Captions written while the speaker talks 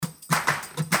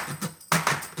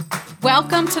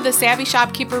Welcome to the Savvy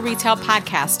Shopkeeper Retail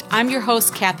Podcast. I'm your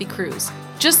host, Kathy Cruz.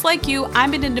 Just like you,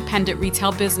 I'm an independent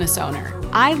retail business owner.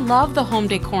 I love the home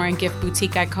decor and gift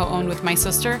boutique I co-own with my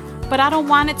sister, but I don't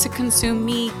want it to consume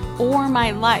me or my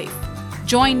life.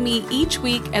 Join me each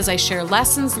week as I share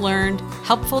lessons learned,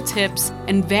 helpful tips,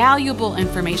 and valuable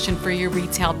information for your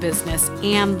retail business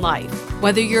and life.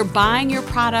 Whether you're buying your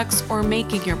products or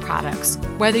making your products,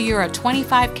 whether you're a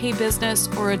 $25K business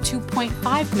or a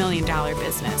 $2.5 million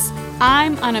business,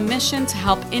 I'm on a mission to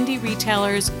help indie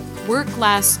retailers work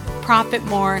less, profit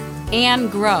more, and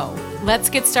grow. Let's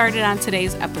get started on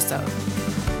today's episode.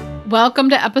 Welcome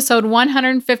to episode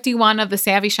 151 of the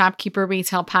Savvy Shopkeeper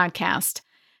Retail Podcast.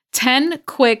 10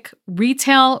 quick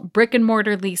retail brick and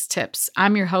mortar lease tips.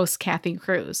 I'm your host, Kathy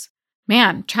Cruz.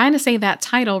 Man, trying to say that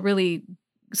title really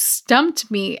stumped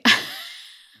me.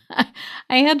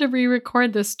 I had to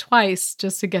re-record this twice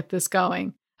just to get this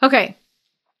going. Okay.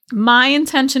 My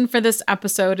intention for this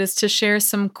episode is to share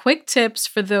some quick tips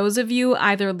for those of you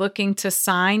either looking to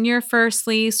sign your first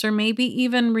lease or maybe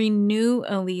even renew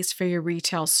a lease for your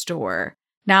retail store.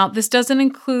 Now, this doesn't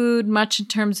include much in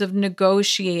terms of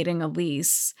negotiating a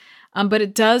lease, but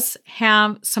it does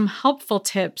have some helpful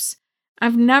tips.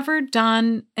 I've never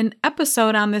done an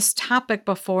episode on this topic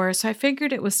before, so I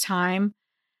figured it was time.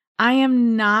 I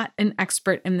am not an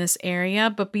expert in this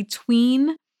area, but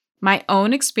between my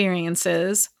own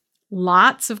experiences,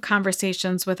 lots of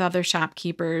conversations with other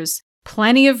shopkeepers,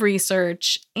 plenty of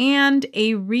research, and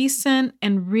a recent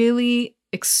and really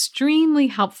extremely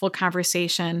helpful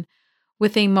conversation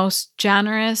with a most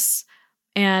generous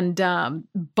and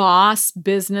boss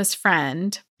business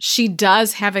friend. She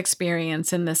does have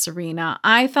experience in this arena.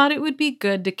 I thought it would be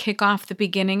good to kick off the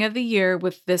beginning of the year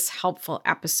with this helpful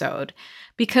episode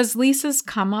because leases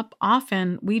come up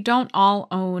often. We don't all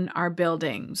own our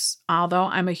buildings, although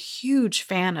I'm a huge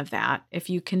fan of that. If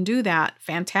you can do that,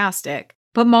 fantastic.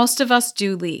 But most of us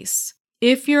do lease.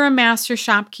 If you're a Master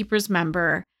Shopkeepers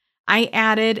member, I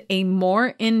added a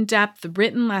more in-depth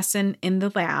written lesson in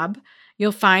the lab.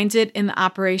 You'll find it in the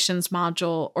operations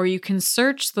module, or you can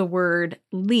search the word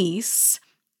lease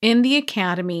in the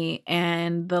academy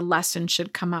and the lesson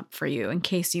should come up for you in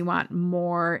case you want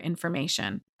more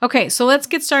information. Okay, so let's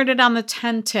get started on the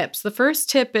 10 tips. The first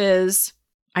tip is,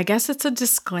 I guess it's a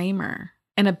disclaimer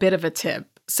and a bit of a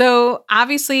tip. So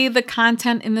obviously the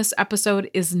content in this episode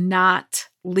is not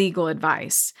legal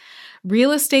advice.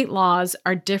 Real estate laws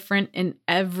are different in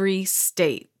every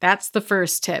state. That's the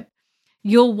first tip.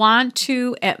 You'll want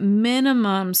to, at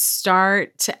minimum,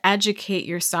 start to educate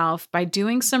yourself by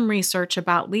doing some research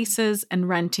about leases and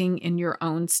renting in your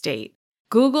own state.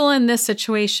 Google in this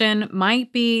situation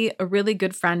might be a really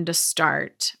good friend to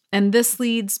start. And this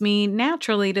leads me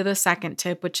naturally to the second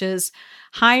tip, which is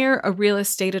hire a real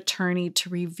estate attorney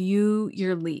to review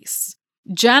your lease.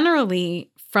 Generally,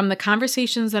 from the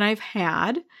conversations that I've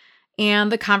had,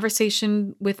 and the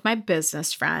conversation with my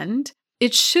business friend,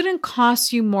 it shouldn't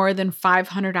cost you more than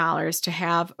 $500 to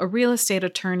have a real estate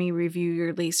attorney review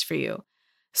your lease for you.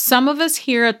 Some of us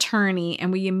hear attorney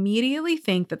and we immediately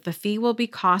think that the fee will be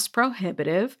cost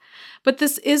prohibitive, but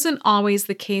this isn't always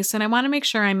the case. And I want to make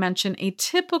sure I mention a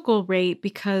typical rate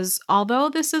because although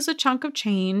this is a chunk of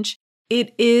change,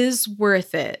 it is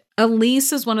worth it. A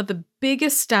lease is one of the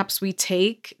biggest steps we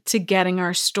take to getting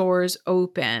our stores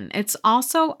open. It's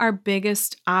also our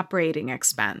biggest operating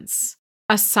expense,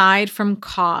 aside from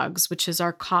COGS, which is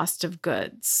our cost of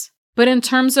goods. But in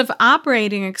terms of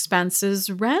operating expenses,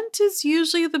 rent is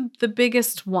usually the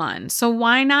biggest one. So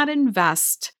why not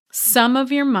invest some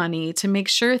of your money to make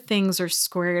sure things are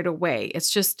squared away? It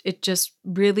just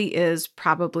really is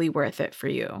probably worth it for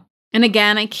you. And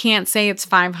again, I can't say it's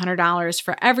 $500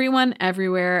 for everyone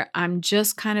everywhere. I'm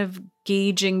just kind of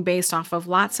gauging based off of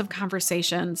lots of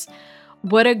conversations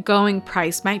what a going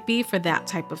price might be for that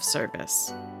type of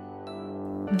service.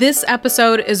 This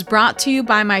episode is brought to you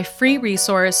by my free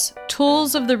resource,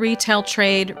 Tools of the Retail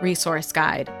Trade Resource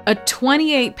Guide, a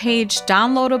 28-page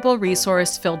downloadable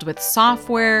resource filled with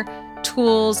software,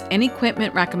 tools, and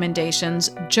equipment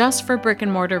recommendations just for brick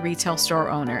and mortar retail store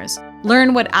owners.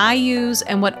 Learn what I use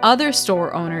and what other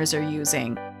store owners are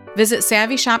using. Visit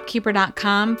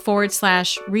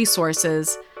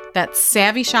savvyshopkeeper.com/resources. That's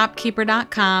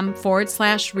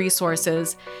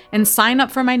savvyshopkeeper.com/resources and sign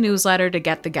up for my newsletter to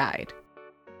get the guide.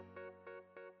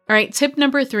 All right, tip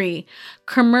number 3,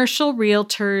 commercial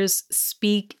realtors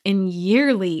speak in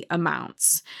yearly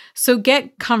amounts. So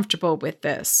get comfortable with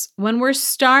this. When we're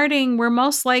starting, we're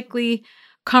most likely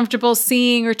comfortable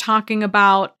seeing or talking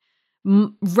about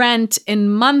rent in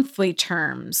monthly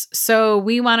terms. So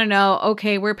we want to know,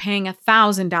 okay, we're paying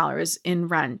 $1,000 in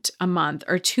rent a month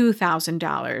or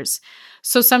 $2,000.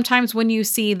 So sometimes when you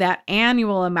see that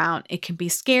annual amount, it can be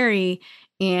scary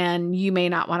and you may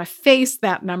not want to face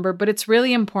that number, but it's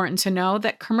really important to know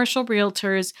that commercial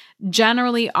realtors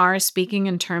generally are speaking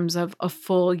in terms of a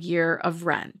full year of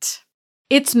rent.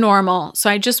 It's normal, so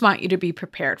I just want you to be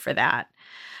prepared for that.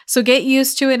 So get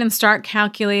used to it and start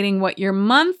calculating what your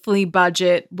monthly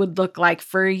budget would look like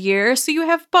for a year so you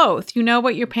have both. You know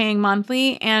what you're paying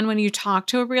monthly, and when you talk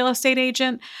to a real estate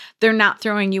agent, they're not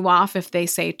throwing you off if they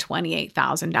say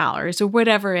 $28,000 or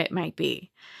whatever it might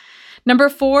be. Number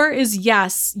 4 is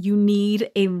yes, you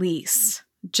need a lease.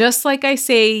 Just like I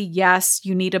say, yes,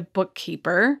 you need a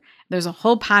bookkeeper. There's a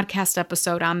whole podcast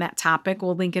episode on that topic.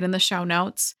 We'll link it in the show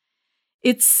notes.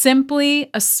 It's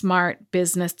simply a smart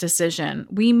business decision.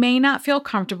 We may not feel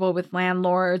comfortable with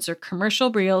landlords or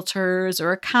commercial realtors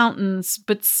or accountants,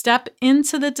 but step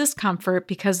into the discomfort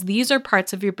because these are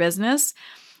parts of your business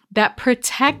that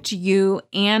protect you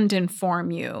and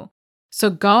inform you. So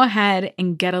go ahead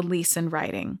and get a lease in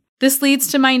writing. This leads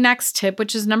to my next tip,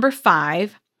 which is number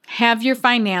 5, have your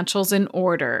financials in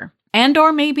order. And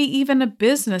or maybe even a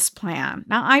business plan.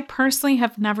 Now, I personally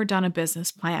have never done a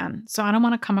business plan, so I don't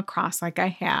want to come across like I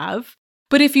have.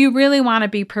 But if you really want to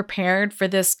be prepared for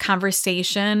this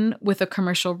conversation with a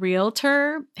commercial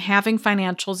realtor, having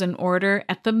financials in order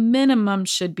at the minimum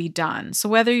should be done. So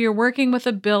whether you're working with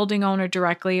a building owner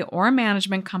directly or a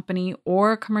management company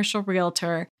or a commercial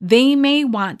realtor, they may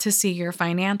want to see your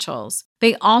financials.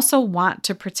 They also want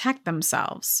to protect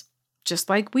themselves. Just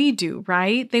like we do,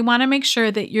 right? They want to make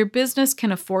sure that your business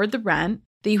can afford the rent,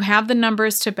 that you have the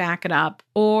numbers to back it up,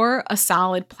 or a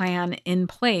solid plan in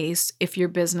place if your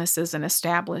business isn't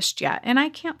established yet. And I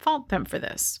can't fault them for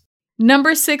this.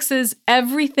 Number 6 is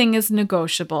everything is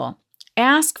negotiable.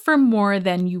 Ask for more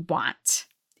than you want.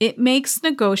 It makes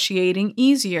negotiating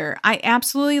easier. I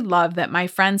absolutely love that my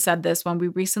friend said this when we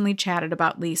recently chatted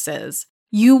about leases.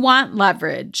 You want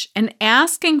leverage, and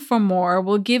asking for more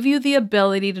will give you the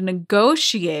ability to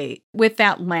negotiate with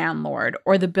that landlord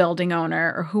or the building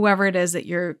owner or whoever it is that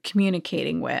you're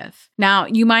communicating with. Now,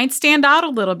 you might stand out a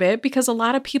little bit because a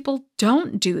lot of people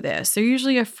don't do this. They're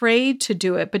usually afraid to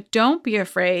do it, but don't be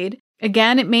afraid.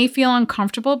 Again, it may feel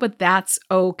uncomfortable, but that's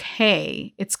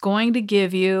okay. It's going to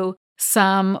give you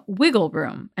some wiggle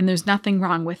room, and there's nothing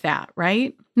wrong with that,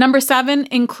 right? Number 7,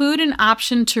 include an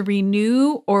option to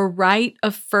renew or right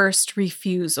of first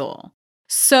refusal.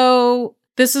 So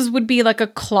this would be like a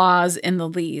clause in the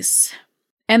lease.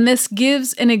 And this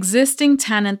gives an existing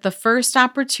tenant the first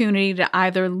opportunity to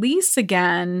either lease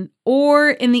again, or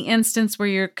in the instance where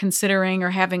you're considering or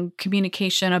having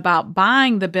communication about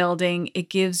buying the building,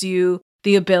 it gives you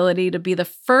the ability to be the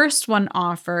first one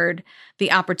offered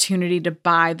the opportunity to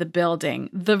buy the building.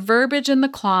 The verbiage in the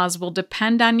clause will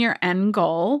depend on your end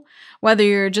goal, whether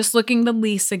you're just looking to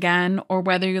lease again or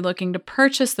whether you're looking to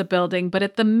purchase the building, but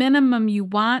at the minimum, you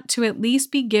want to at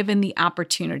least be given the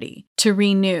opportunity to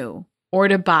renew or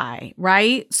to buy,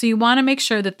 right? So you want to make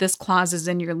sure that this clause is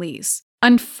in your lease.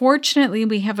 Unfortunately,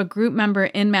 we have a group member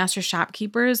in Master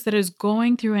Shopkeepers that is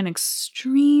going through an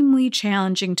extremely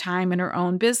challenging time in her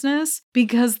own business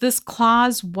because this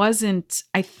clause wasn't,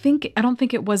 I don't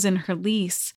think it was in her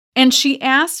lease. And she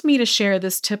asked me to share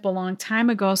this tip a long time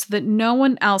ago so that no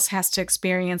one else has to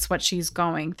experience what she's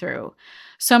going through.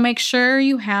 So make sure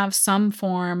you have some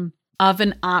form of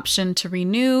an option to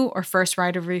renew or first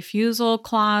right of refusal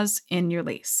clause in your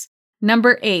lease.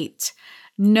 Number 8.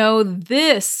 Know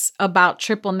this about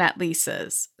triple net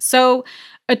leases. So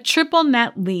a triple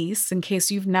net lease, in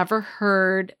case you've never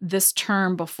heard this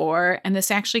term before, and this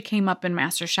actually came up in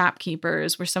Master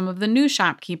Shopkeepers, where some of the new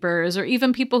shopkeepers or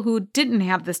even people who didn't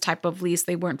have this type of lease,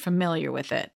 they weren't familiar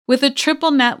with it. With a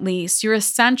triple net lease, you're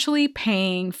essentially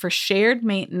paying for shared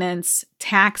maintenance,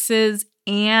 taxes,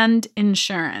 and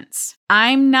insurance.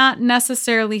 I'm not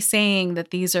necessarily saying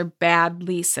that these are bad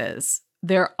leases.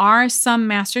 There are some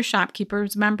Master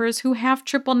Shopkeepers members who have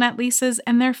triple net leases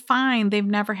and they're fine. They've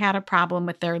never had a problem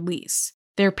with their lease.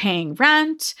 They're paying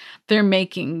rent, they're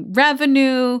making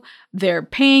revenue, they're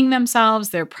paying themselves,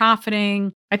 they're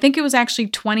profiting. I think it was actually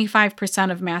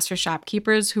 25% of Master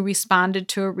Shopkeepers who responded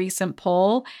to a recent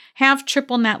poll have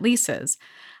triple net leases.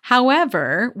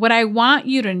 However, what I want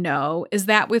you to know is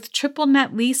that with triple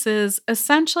net leases,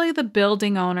 essentially the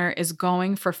building owner is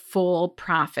going for full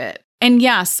profit. And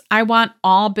yes, I want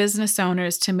all business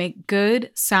owners to make good,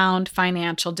 sound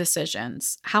financial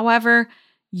decisions. However,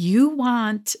 you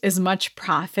want as much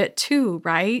profit too,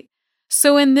 right?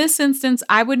 So in this instance,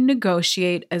 I would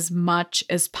negotiate as much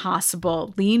as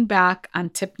possible. Lean back on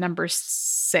tip number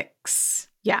 6.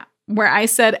 Yeah, where I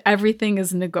said everything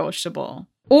is negotiable.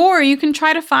 Or you can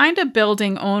try to find a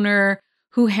building owner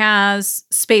who has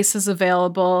spaces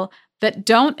available that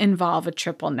don't involve a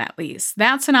triple net lease.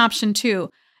 That's an option too.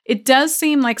 It does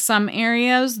seem like some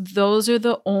areas, those are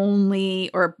the only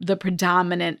or the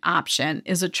predominant option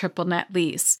is a triple net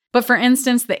lease. But for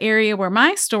instance, the area where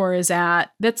my store is at,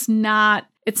 it's not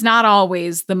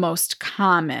always the most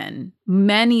common.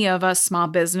 Many of us small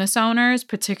business owners,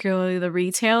 particularly the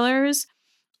retailers,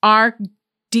 are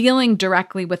dealing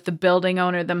directly with the building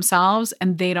owner themselves,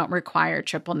 and they don't require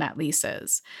triple net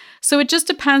leases. So it just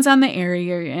depends on the area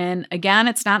you're in. Again,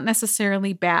 it's not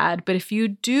necessarily bad, but if you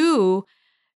do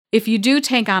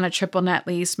take on a triple net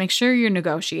lease, make sure you're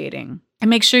negotiating and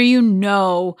make sure you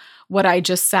know what I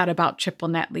just said about triple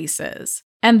net leases.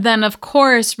 And then, of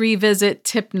course, revisit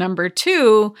tip number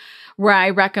 2, where I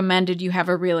recommended you have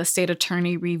a real estate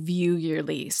attorney review your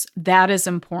lease. That is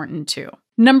important too.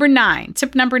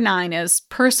 Tip number 9 is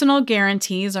personal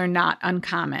guarantees are not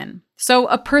uncommon. So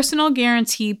a personal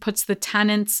guarantee puts the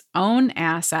tenant's own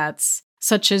assets,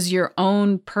 such as your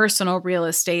own personal real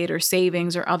estate or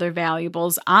savings or other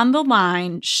valuables, on the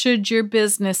line should your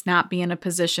business not be in a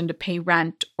position to pay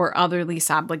rent or other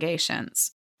lease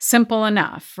obligations. Simple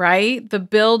enough, right? The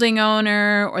building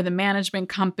owner or the management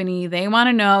company, they want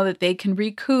to know that they can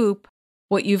recoup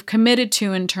what you've committed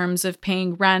to in terms of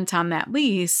paying rent on that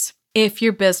lease if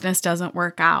your business doesn't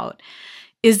work out.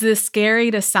 Is this scary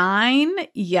to sign?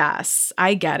 Yes,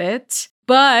 I get it.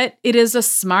 But it is a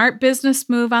smart business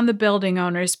move on the building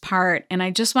owner's part. And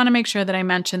I just want to make sure that I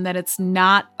mention that it's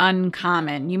not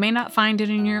uncommon. You may not find it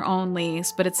in your own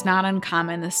lease, but it's not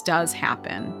uncommon. This does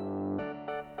happen.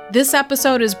 This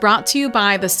episode is brought to you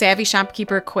by the Savvy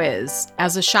Shopkeeper Quiz.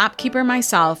 As a shopkeeper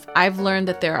myself, I've learned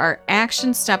that there are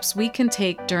action steps we can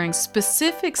take during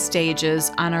specific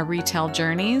stages on our retail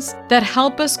journeys that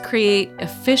help us create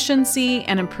efficiency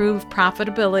and improve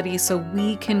profitability so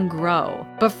we can grow.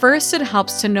 But first, it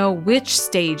helps to know which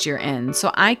stage you're in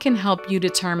so I can help you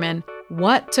determine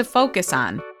what to focus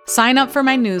on. Sign up for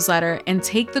my newsletter and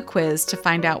take the quiz to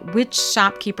find out which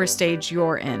shopkeeper stage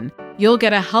you're in. You'll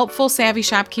get a helpful Savvy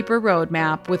Shopkeeper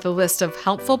roadmap with a list of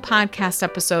helpful podcast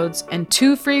episodes and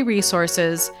 2 free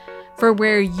resources for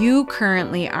where you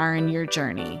currently are in your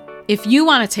journey. If you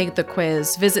want to take the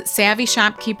quiz, visit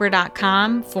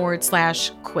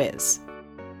savvyshopkeeper.com/quiz.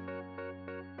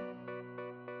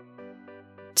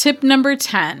 Tip number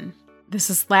 10. This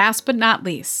is last but not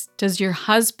least. Does your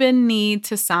husband need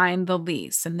to sign the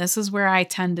lease? And this is where I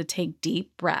tend to take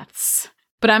deep breaths.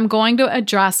 But I'm going to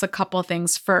address a couple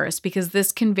things first because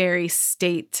this can vary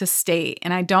state to state.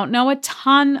 And I don't know a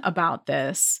ton about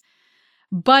this,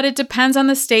 but it depends on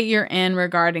the state you're in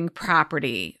regarding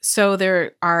property. So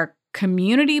there are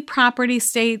community property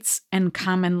states and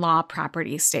common law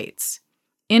property states.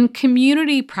 In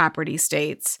community property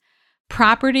states,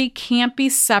 property can't be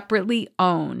separately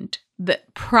owned. The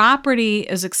property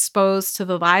is exposed to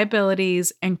the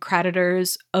liabilities and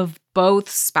creditors of both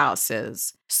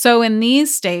spouses. So in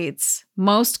these states,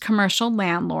 most commercial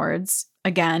landlords,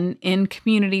 again, in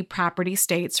community property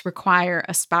states, require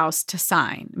a spouse to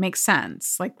sign. Makes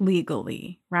sense, like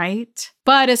legally, right?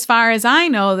 But as far as I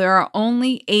know, there are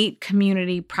only 8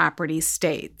 community property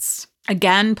states.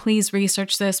 Again, please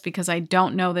research this because I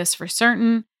don't know this for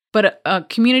certain. But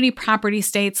community property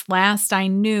states, last I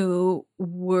knew,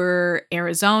 were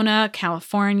Arizona,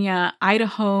 California,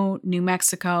 Idaho, New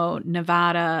Mexico,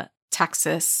 Nevada,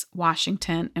 Texas,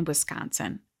 Washington, and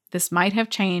Wisconsin. This might have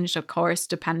changed, of course,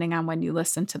 depending on when you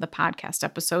listen to the podcast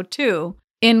episode too.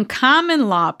 In common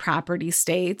law property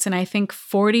states, and I think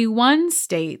 41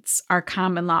 states are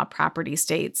common law property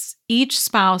states, each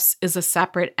spouse is a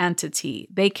separate entity.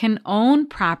 They can own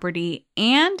property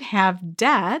and have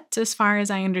debt, as far as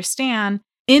I understand,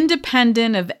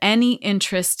 independent of any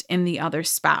interest in the other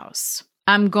spouse.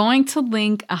 I'm going to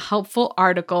link a helpful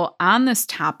article on this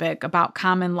topic about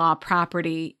common law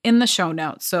property in the show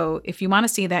notes. So if you want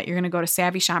to see that, you're going to go to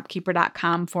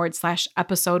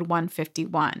savvyshopkeeper.com/episode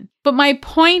 151. But my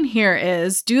point here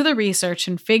is do the research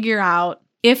and figure out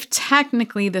if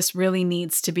technically this really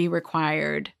needs to be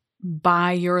required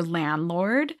by your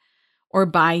landlord or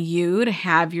by you to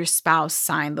have your spouse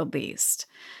sign the lease.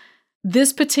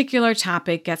 This particular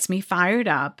topic gets me fired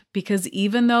up because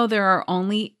even though there are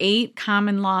only 8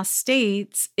 common law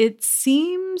states, it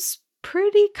seems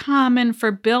pretty common for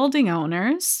building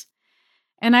owners.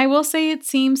 And I will say it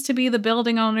seems to be the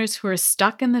building owners who are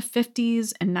stuck in the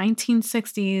 50s and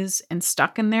 1960s and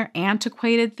stuck in their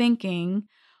antiquated thinking,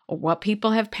 or what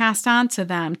people have passed on to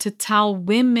them to tell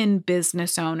women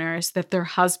business owners that their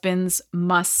husbands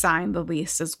must sign the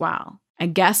lease as well. I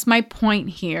guess my point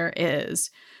here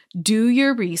is do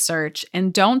your research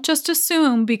and don't just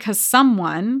assume because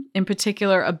someone, in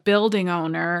particular a building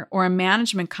owner or a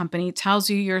management company, tells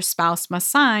you your spouse must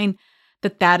sign,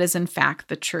 that that is in fact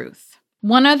the truth.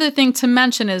 One other thing to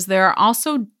mention is there are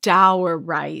also dower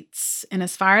rights. And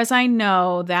as far as I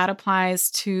know, that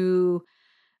applies to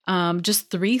just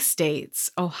 3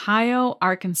 states, Ohio,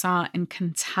 Arkansas, and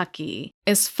Kentucky.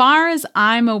 As far as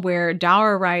I'm aware,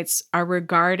 dower rights are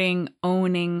regarding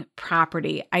owning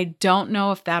property. I don't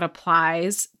know if that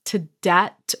applies to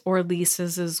debt or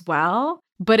leases as well.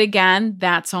 But again,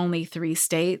 that's only 3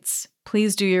 states.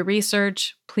 Please do your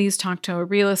research. Please talk to a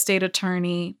real estate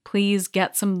attorney. Please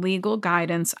get some legal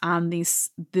guidance on this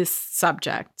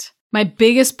subject. My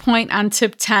biggest point on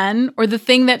tip 10, or the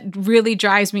thing that really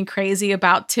drives me crazy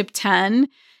about tip 10,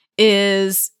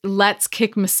 is let's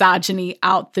kick misogyny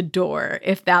out the door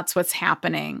if that's what's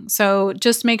happening. So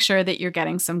just make sure that you're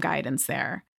getting some guidance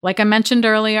there. Like I mentioned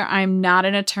earlier, I'm not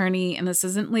an attorney and this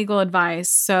isn't legal advice,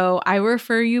 so I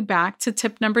refer you back to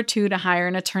tip number 2 to hire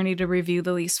an attorney to review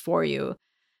the lease for you.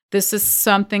 This is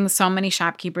something so many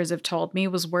shopkeepers have told me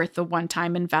was worth the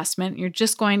one-time investment. You're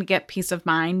just going to get peace of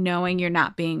mind knowing you're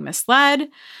not being misled,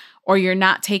 or you're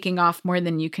not taking off more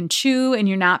than you can chew, and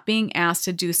you're not being asked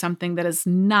to do something that is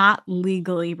not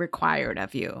legally required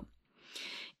of you.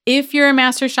 If you're a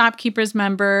Master Shopkeepers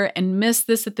member and missed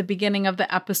this at the beginning of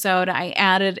the episode, I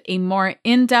added a more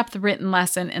in-depth written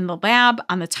lesson in the lab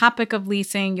on the topic of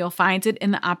leasing. You'll find it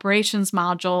in the operations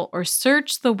module, or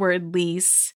search the word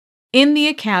lease in the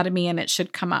academy and it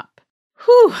should come up.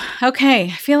 Whew, okay,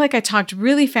 I feel like I talked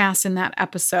really fast in that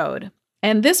episode.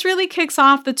 And this really kicks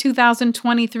off the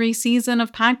 2023 season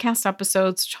of podcast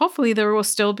episodes. Hopefully there will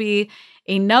still be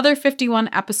another 51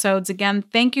 episodes. Again,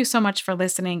 thank you so much for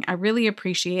listening. I really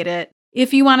appreciate it.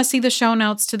 If you want to see the show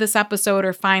notes to this episode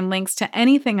or find links to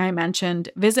anything I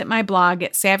mentioned, visit my blog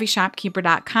at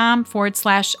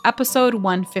savvyshopkeeper.com/episode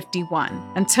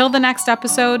 151. Until the next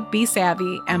episode, be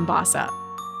savvy and boss up.